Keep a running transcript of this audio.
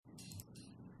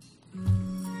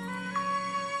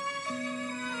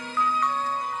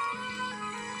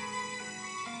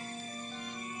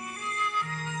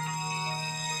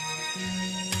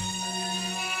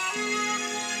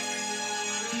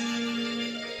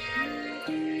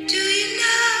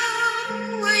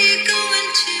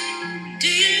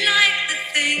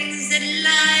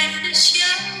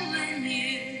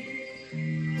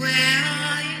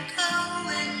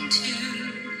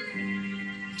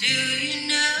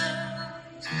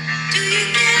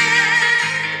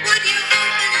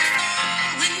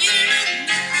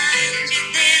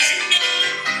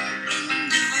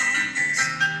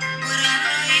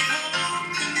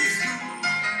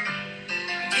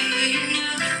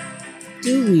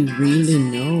Do we really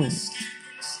know?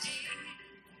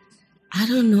 I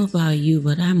don't know about you,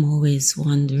 but I'm always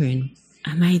wondering,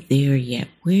 am I there yet?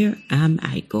 Where am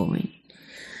I going?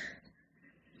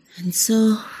 And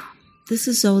so this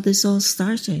is how this all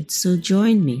started. So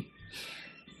join me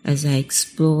as I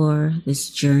explore this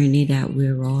journey that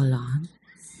we're all on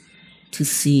to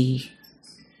see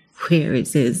where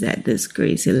it is that this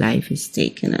crazy life is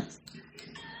taking us.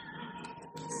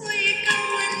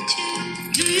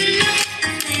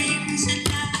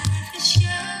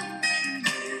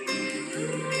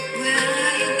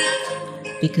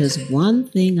 Because one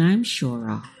thing I'm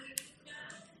sure of,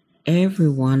 every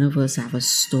one of us have a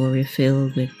story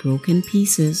filled with broken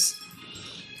pieces,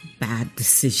 bad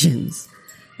decisions,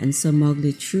 and some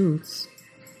ugly truths.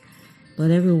 But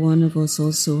every one of us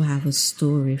also have a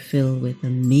story filled with a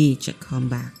major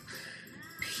comeback,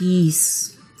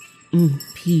 peace, and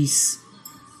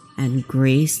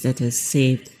grace that has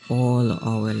saved all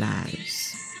our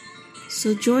lives.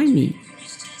 So join me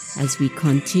as we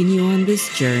continue on this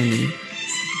journey.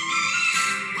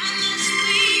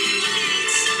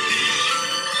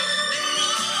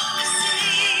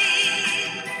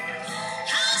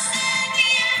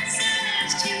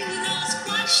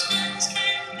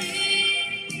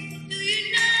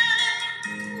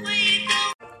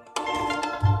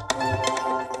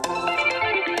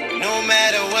 No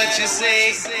matter what you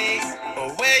say, or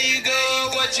where you go,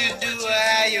 or what you do, or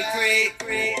how you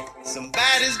create,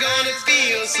 somebody's gonna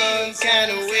feel some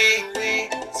kind of way.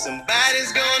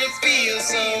 Somebody's gonna feel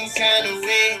some kind of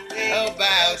way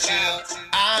about you.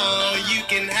 Oh, you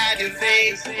can hide your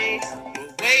face,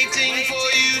 waiting for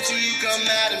you to come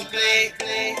out and play.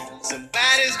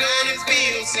 Somebody's gonna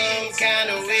feel some kind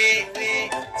of way.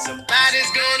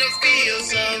 Somebody's gonna feel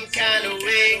some kind of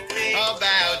way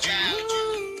about you.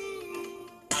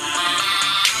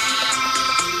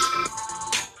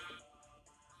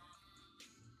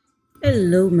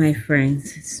 Hello, my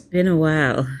friends. It's been a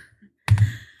while.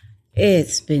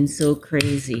 It's been so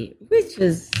crazy, which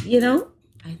was,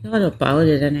 I thought about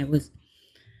it and I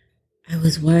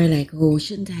was worried like, oh,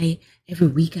 shouldn't I, every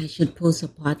week I should post a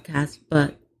podcast,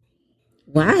 but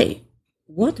why?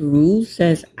 What rule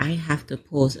says I have to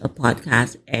post a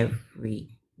podcast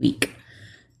every week?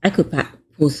 I could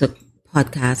post a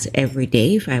podcast every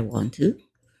day if I want to.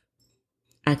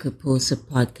 I could post a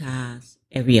podcast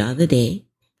every other day.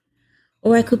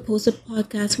 Or I could post a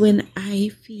podcast when I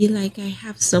feel like I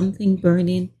have something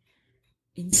burning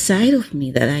inside of me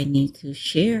that I need to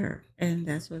share. And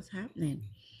that's what's happening.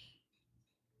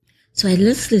 So I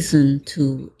just listened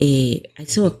to I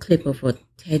saw a clip of a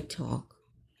TED Talk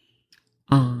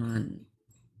on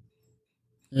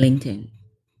LinkedIn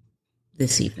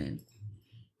this evening.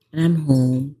 And I'm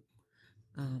home.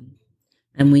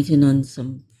 I'm waiting on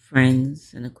some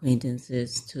friends and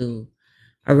acquaintances to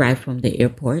arrive from the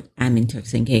airport. I'm in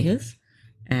Turks and Caicos,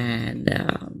 and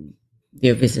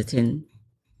they're visiting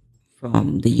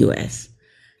from the U.S.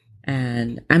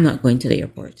 And I'm not going to the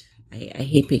airport. I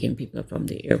hate picking people up from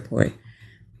the airport.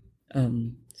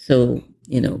 So,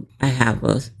 I have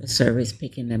a service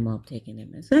picking them up, taking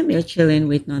them in. So I'm here chilling,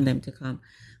 waiting on them to come,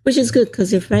 which is good because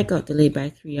their flight got delayed by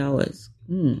 3 hours.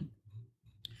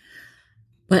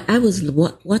 But I was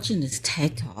watching this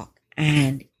TED Talk,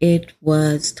 and it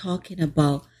was talking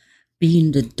about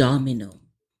being the domino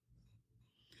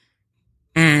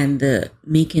and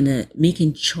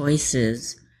making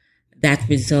choices that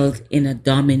result in a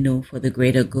domino for the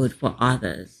greater good for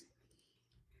others.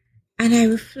 And I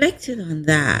reflected on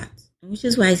that, which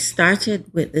is why I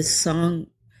started with this song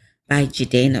by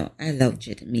Jidenno. I love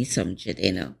me some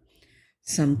Jidenno,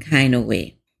 Some Kind of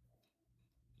Way.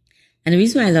 And the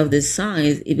reason why I love this song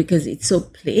is because it's so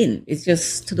plain. It's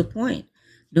just to the point.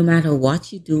 No matter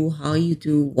what you do, how you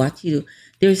do, what you do,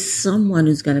 there's someone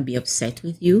who's going to be upset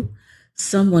with you.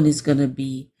 Someone is going to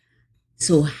be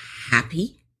so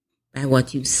happy by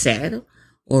what you said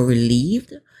or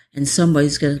relieved. And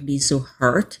somebody's going to be so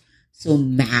hurt, so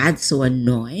mad, so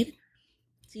annoyed.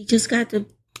 So you just got to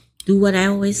do what I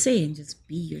always say and just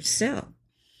be yourself.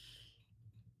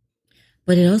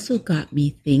 But it also got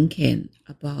me thinking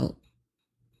about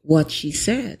what she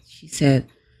said. She said,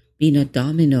 being a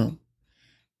domino.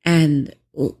 And,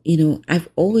 I've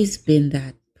always been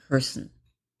that person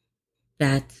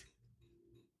that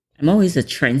I'm always a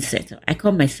trendsetter. I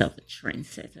call myself a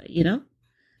trendsetter,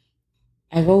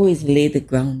 I've always laid the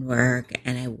groundwork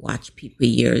and I watch people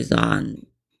years on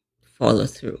follow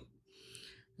through.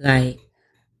 Like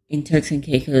in Turks and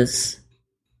Caicos,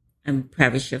 I'm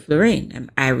Private Chef Lorraine. I'm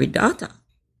Irie daughter.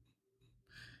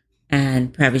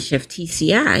 And Private Chef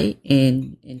TCI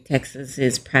in Texas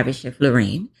is Private Chef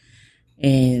Lorraine.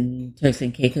 in Turks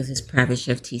and Caicos is Private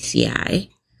Chef TCI.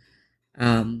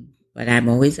 But I'm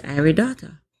always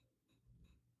Iridata.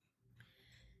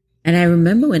 And I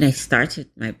remember when I started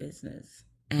my business,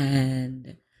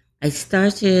 and I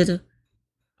started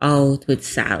out with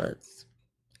salads.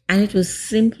 And it was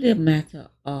simply a matter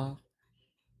of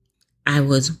I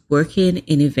was working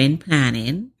in event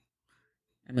planning.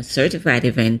 I'm a certified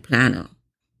event planner.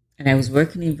 And I was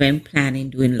working in event planning,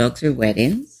 doing luxury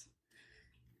weddings.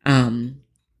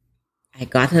 I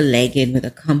got a leg in with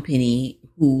a company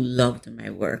who loved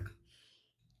my work.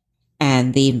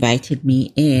 And they invited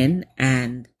me in,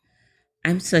 and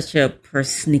I'm such a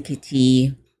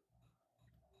persnickety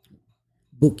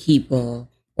bookkeeper,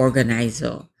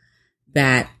 organizer,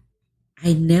 that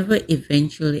I never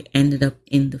eventually ended up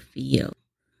in the field.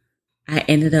 I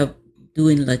ended up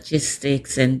doing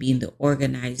logistics and being the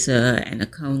organizer and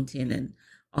accounting and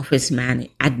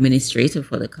administrator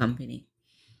for the company.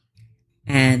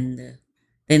 And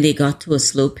then they got to a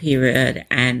slow period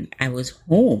and I was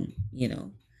home,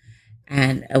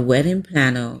 and a wedding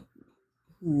planner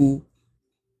whom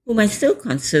I still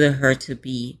consider her to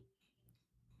be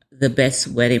the best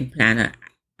wedding planner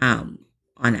on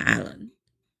island.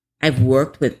 I've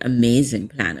worked with amazing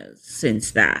planners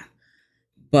since that.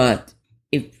 But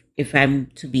if I'm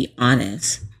to be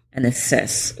honest and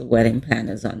assess wedding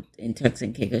planners in Turks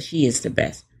and Caicos, she is the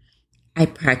best. I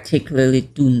particularly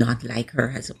do not like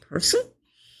her as a person.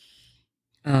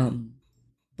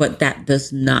 But that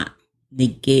does not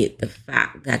negate the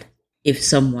fact that if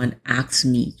someone asks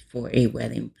me for a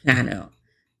wedding planner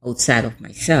outside of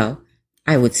myself,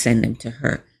 I would send them to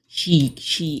her. She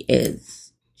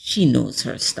knows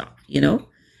her stuff,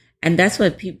 And that's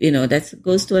what people, that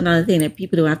goes to another thing, that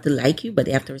people don't have to like you, but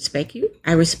they have to respect you.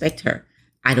 I respect her.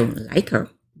 I don't like her,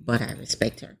 but I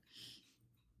respect her.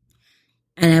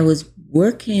 And I was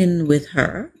working with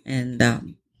her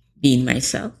and being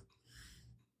myself.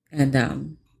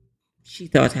 And she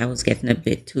thought I was getting a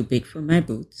bit too big for my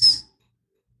boots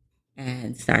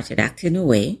and started acting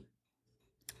away.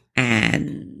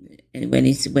 And when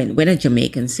a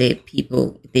Jamaican say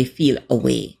people, they feel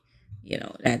away,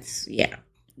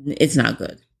 it's not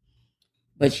good.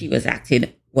 But she was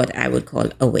acting what I would call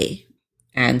away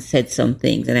and said some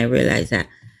things. And I realized that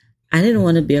I didn't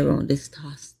want to be around this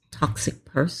toxic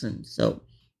person. So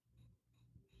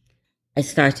I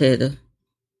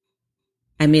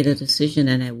made a decision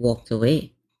and I walked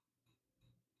away.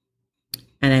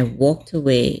 And I walked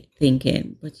away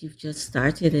thinking, but you've just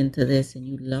started into this and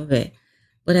you love it.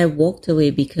 But I walked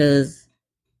away because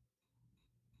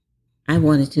I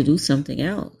wanted to do something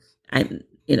else. I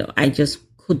just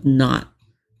could not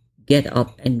get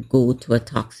up and go to a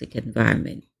toxic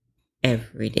environment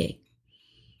every day.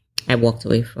 I walked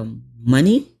away from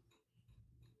money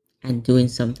and doing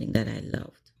something that I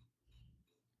loved.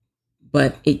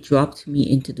 But it dropped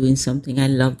me into doing something I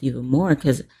loved even more,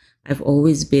 because I've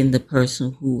always been the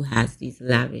person who has these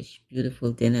lavish,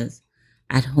 beautiful dinners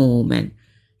at home, and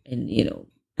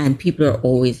people are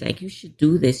always like, you should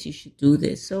do this, you should do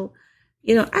this. So,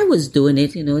 I was doing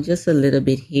it, just a little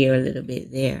bit here, a little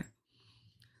bit there.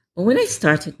 But when I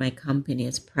started my company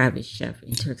as Private Chef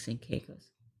in Turks and Caicos,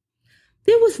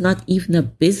 there was not even a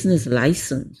business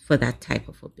license for that type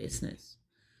of a business.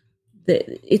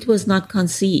 It was not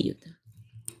conceived.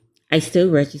 I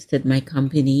still registered my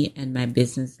company and my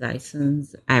business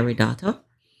license, Iridata.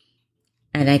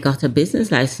 And I got a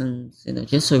business license,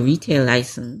 just a retail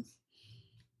license,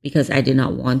 because I did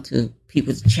not want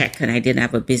people to check and I didn't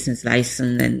have a business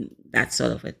license and that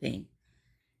sort of a thing.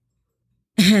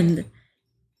 And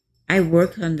I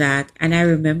worked on that. And I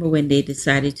remember when they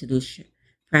decided to do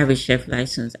private chef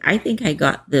license, I think I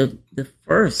got the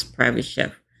first private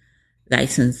chef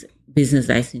license, business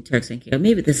license in Turks and Caicos,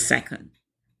 maybe the second.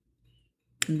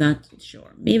 Not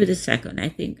sure. Maybe the second, I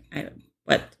think.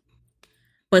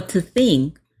 But to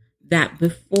think that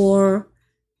before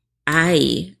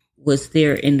I was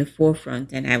there in the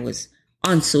forefront and I was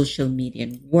on social media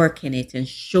and working it and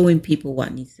showing people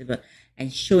what needs to be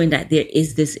and showing that there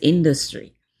is this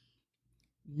industry,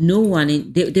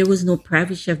 there was no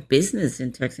private chef business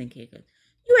in Turks and Caicos.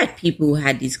 You had people who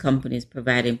had these companies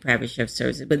providing private chef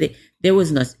services, but it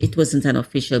wasn't an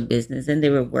official business and they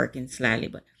were working slightly,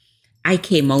 but I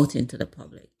came out into the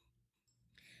public.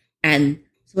 And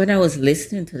so when I was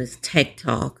listening to this TED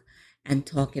Talk and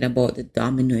talking about the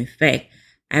domino effect,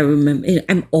 I remember,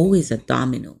 I'm always a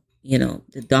domino,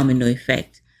 the domino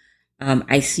effect.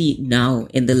 I see it now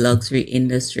in the luxury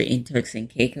industry in Turks and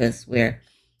Caicos, where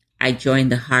I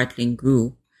joined the Heartland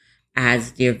Group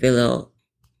as their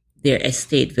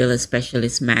estate villa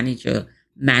specialist manager,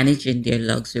 managing their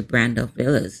luxury brand of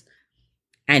villas.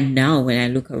 And now when I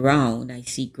look around, I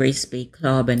see Grace Bay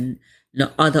Club and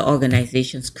other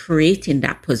organizations creating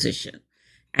that position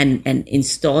and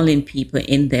installing people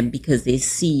in them because they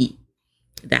see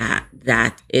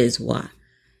that is what.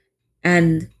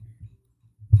 And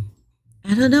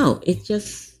I don't know, it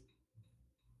feels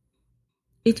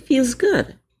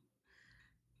good.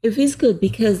 It feels good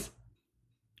because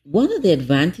one of the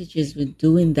advantages with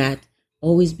doing that,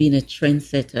 always being a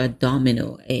trendsetter, a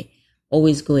domino,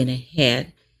 always going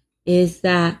ahead, is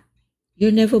that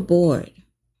you're never bored.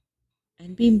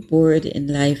 And being bored in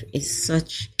life is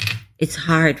it's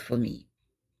hard for me.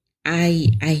 I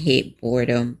hate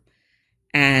boredom,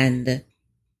 and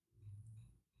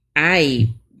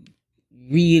I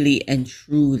really and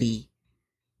truly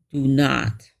do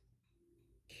not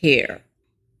care.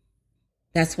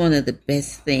 That's one of the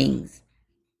best things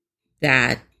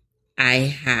that I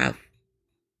have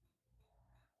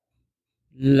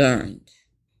learned,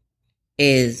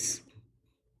 is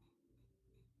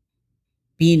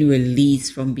being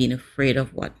released from being afraid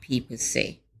of what people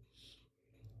say.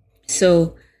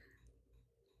 So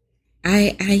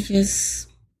I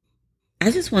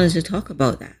just wanted to talk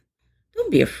about that. Don't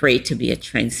be afraid to be a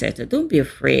trendsetter. Don't be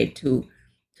afraid to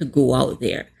go out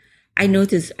there. I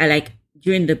noticed,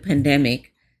 during the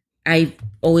pandemic, I've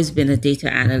always been a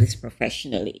data analyst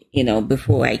professionally.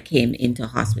 Before I came into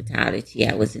hospitality,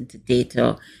 I was into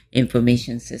data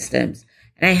information systems,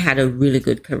 and I had a really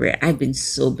good career. I've been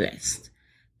so blessed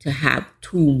to have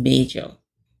two major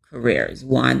careers,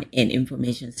 one in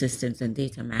information systems and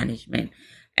data management,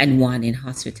 and one in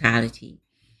hospitality.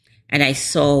 And I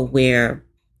saw where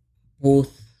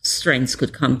both strengths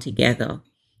could come together.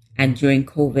 And during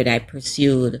COVID, I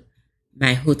pursued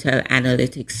my hotel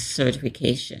analytics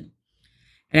certification.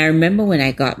 And I remember when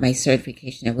I got my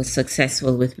certification, I was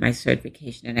successful with my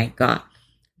certification, and I got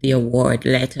the award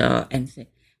letter. And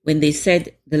when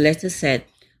the letter said,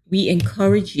 we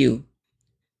encourage you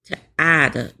to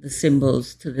add the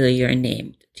symbols to your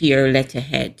name, to your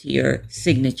letterhead, to your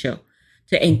signature,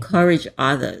 to encourage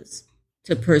others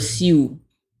to pursue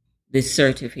this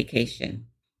certification.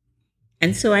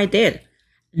 And so I did.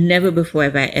 Never before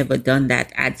have I ever done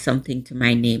that, add something to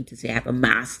my name to say I have a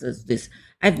master's.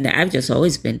 I've just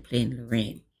always been plain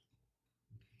Lorraine.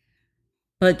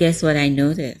 But guess what I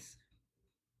noticed?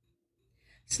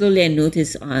 Slowly I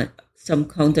noticed on some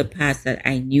counterparts that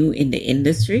I knew in the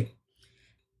industry,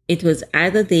 it was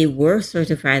either they were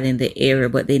certified in the area,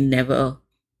 but they never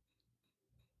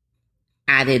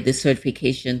added the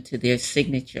certification to their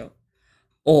signature,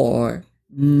 or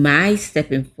my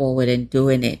stepping forward and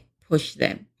doing it pushed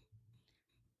them.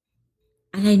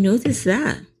 And I noticed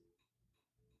that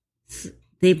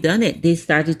they've done it. They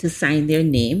started to sign their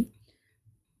name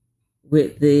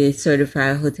with the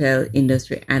certified hotel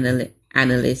industry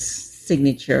analyst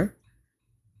signature.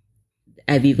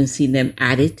 I've even seen them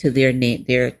add it to their name,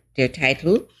 their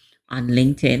title on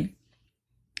LinkedIn.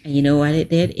 And you know what it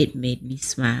did? It made me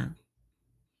smile.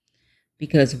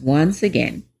 Because once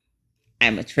again,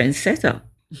 I'm a trendsetter.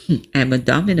 I'm a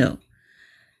domino.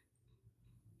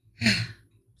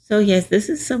 So yes, this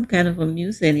is some kind of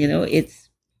amusing. It's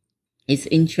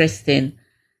interesting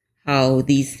how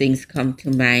these things come to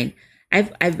mind.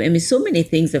 So many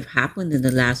things have happened in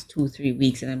the last 2-3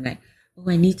 weeks, and I'm like, oh,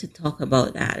 I need to talk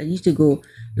about that. I need to go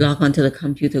log onto the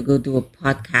computer, go do a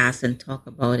podcast and talk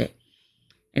about it.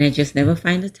 And I just never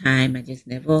find the time.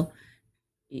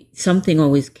 Something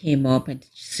always came up, and to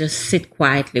just sit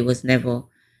quietly was never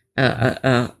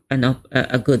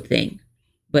a good thing.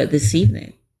 But this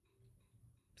evening,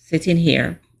 sitting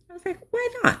here, I was like, why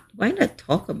not? Why not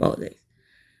talk about this?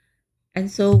 And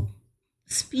so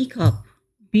speak up,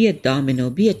 be a domino,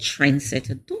 be a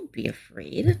trendsetter. Don't be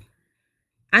afraid.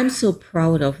 I'm so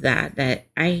proud of that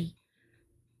I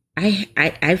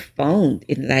found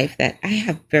in life that I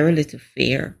have very little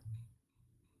fear.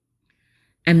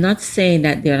 I'm not saying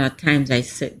that there are not times I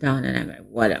sit down and I'm like,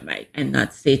 what am I? And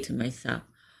not say to myself,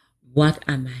 what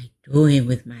am I doing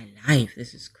with my life?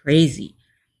 This is crazy.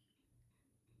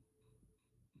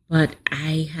 But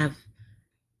I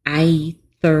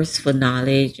thirst for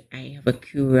knowledge. I have a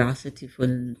curiosity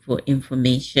for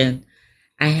information.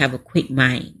 I have a quick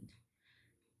mind.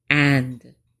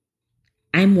 And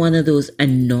I'm one of those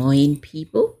annoying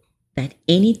people that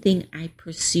anything I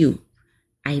pursue,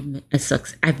 I'm a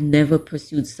success. I've never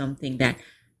pursued something that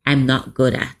I'm not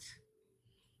good at.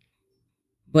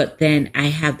 But then I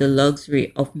have the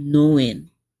luxury of knowing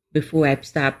before I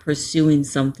start pursuing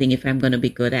something if I'm going to be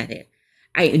good at it.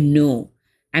 I know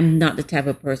I'm not the type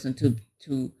of person to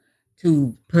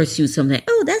pursue something.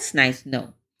 Oh, that's nice.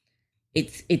 No,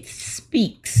 it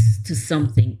speaks to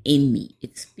something in me.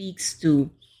 It speaks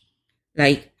to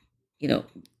like, you know,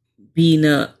 being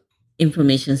a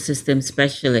information system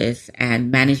specialist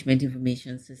and management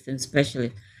information system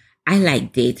specialist, I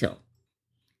like data.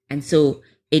 And so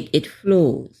it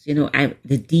flows,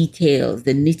 the details,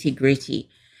 the nitty gritty.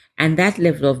 And that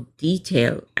level of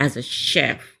detail as a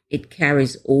chef, it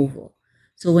carries over.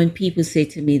 So when people say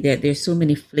to me that there's so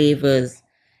many flavors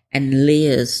and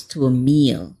layers to a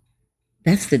meal,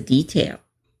 that's the detail.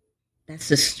 That's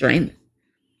the strength.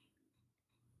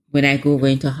 When I go over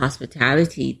into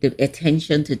hospitality, the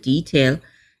attention to detail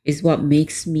is what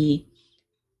makes me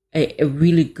a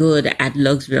really good at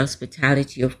luxury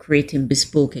hospitality, of creating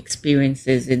bespoke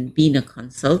experiences and being a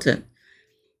consultant.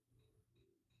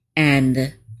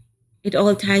 And it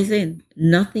all ties in.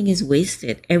 Nothing is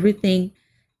wasted. Anything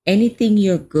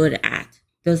you're good at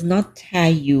does not tie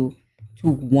you to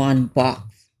one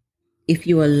box. If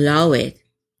you allow it,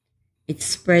 it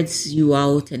spreads you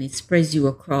out and it spreads you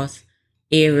across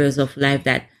areas of life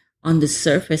that on the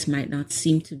surface might not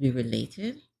seem to be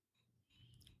related,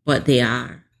 but they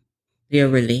are. They're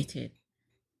related.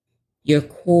 Your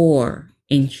core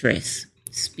interest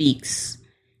speaks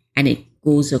and it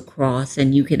goes across,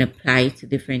 and you can apply it to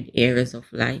different areas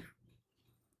of life.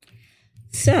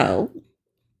 So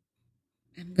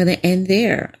I'm going to end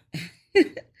there.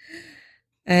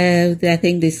 I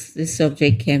think this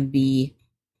subject can be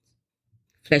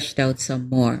fleshed out some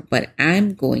more, but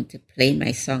I'm going to play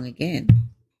my song again.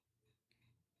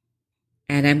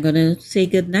 And I'm going to say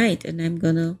goodnight, and I'm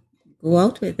going to go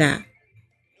out with that.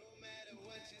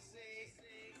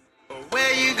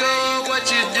 Where you go, what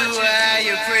you do, or how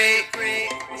you pray,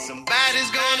 somebody's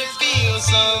gonna feel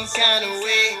some kind of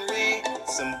way.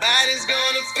 Somebody's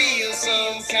gonna feel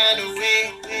some kind of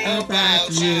way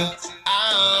about you.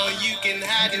 Oh, you can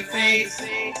hide your face,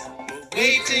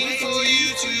 waiting for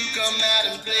you to come out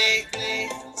and play.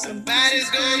 Somebody's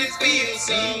gonna feel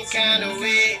some kind of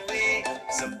way.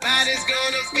 Somebody's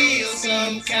gonna feel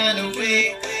some kind of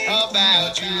way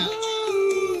about you.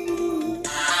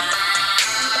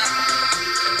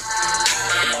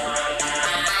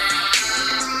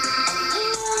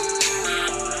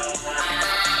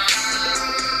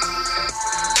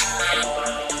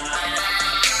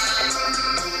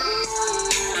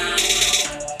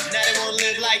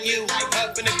 Like you,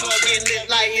 up in the club getting lit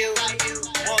like you.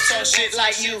 Won't talk shit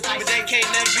like you, but they can't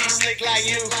never be slick like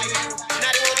you.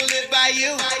 Now they wanna live by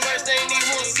you, first they need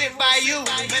won't sit by you.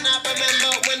 Man, I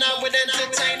remember when I would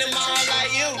entertain them all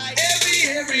like you.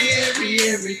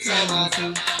 Every time I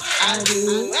do,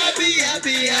 I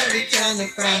be trying to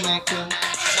find my cool.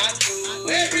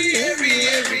 Every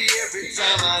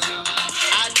time I do,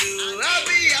 I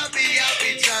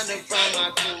be trying to find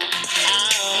my cool.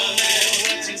 I don't matter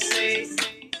what you say.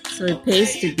 So it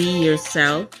pays to be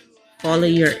yourself, follow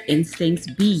your instincts,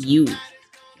 be you,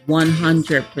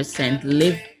 100%.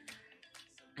 Live.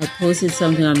 I posted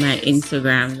something on my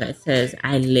Instagram that says,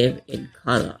 I live in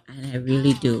color, and I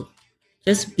really do.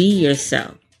 Just be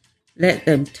yourself. Let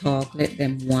them talk, let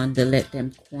them wonder, let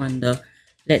them quander,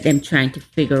 let them trying to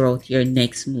figure out your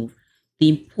next move. The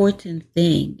important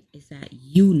thing is that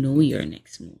you know your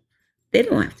next move. They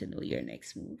don't have to know your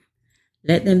next move.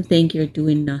 Let them think you're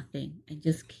doing nothing, and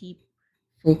just keep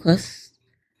focused.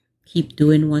 Keep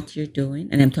doing what you're doing.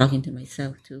 And I'm talking to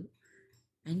myself too.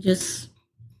 And just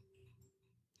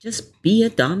be a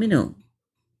domino.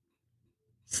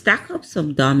 Stack up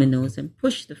some dominoes and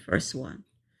push the first one.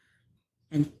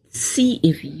 And see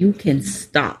if you can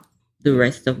stop the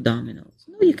rest of dominoes.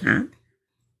 No, you can't.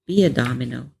 Be a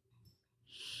domino.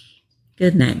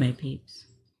 Good night, my peeps.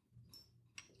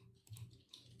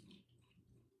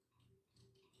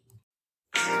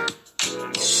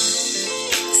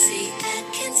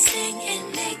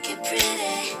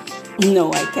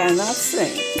 No, I cannot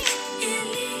sing.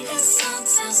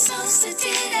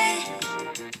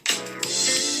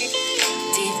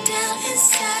 Deep down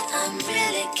inside, I'm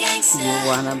really gangster. You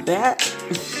wanna bet?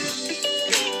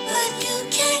 But you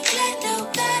can't let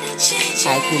nobody change.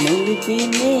 I can only be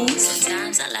me.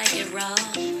 Sometimes I like it raw.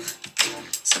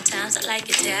 Sometimes I like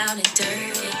it down and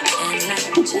dirty, and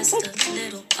like just a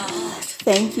little off.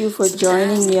 Thank you for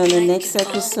joining me on the next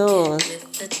episode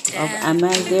of Am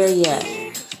I There Yet?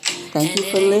 Thank you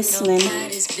for listening.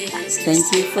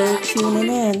 Thank you for tuning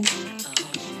in.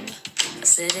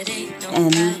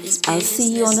 And I'll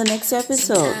see you on the next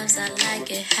episode.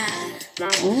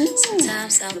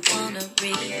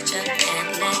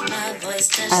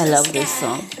 I love this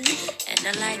song. And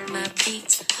I like my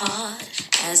beats hard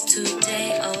as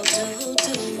today, oh do.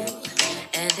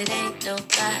 And it ain't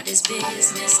nobody's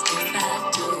business if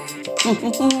I do.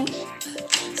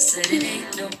 Said it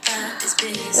ain't nobody's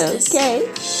business. Okay.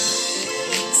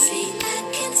 See, I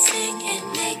can sing.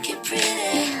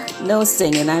 No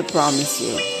singing, I promise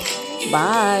you.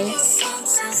 Bye.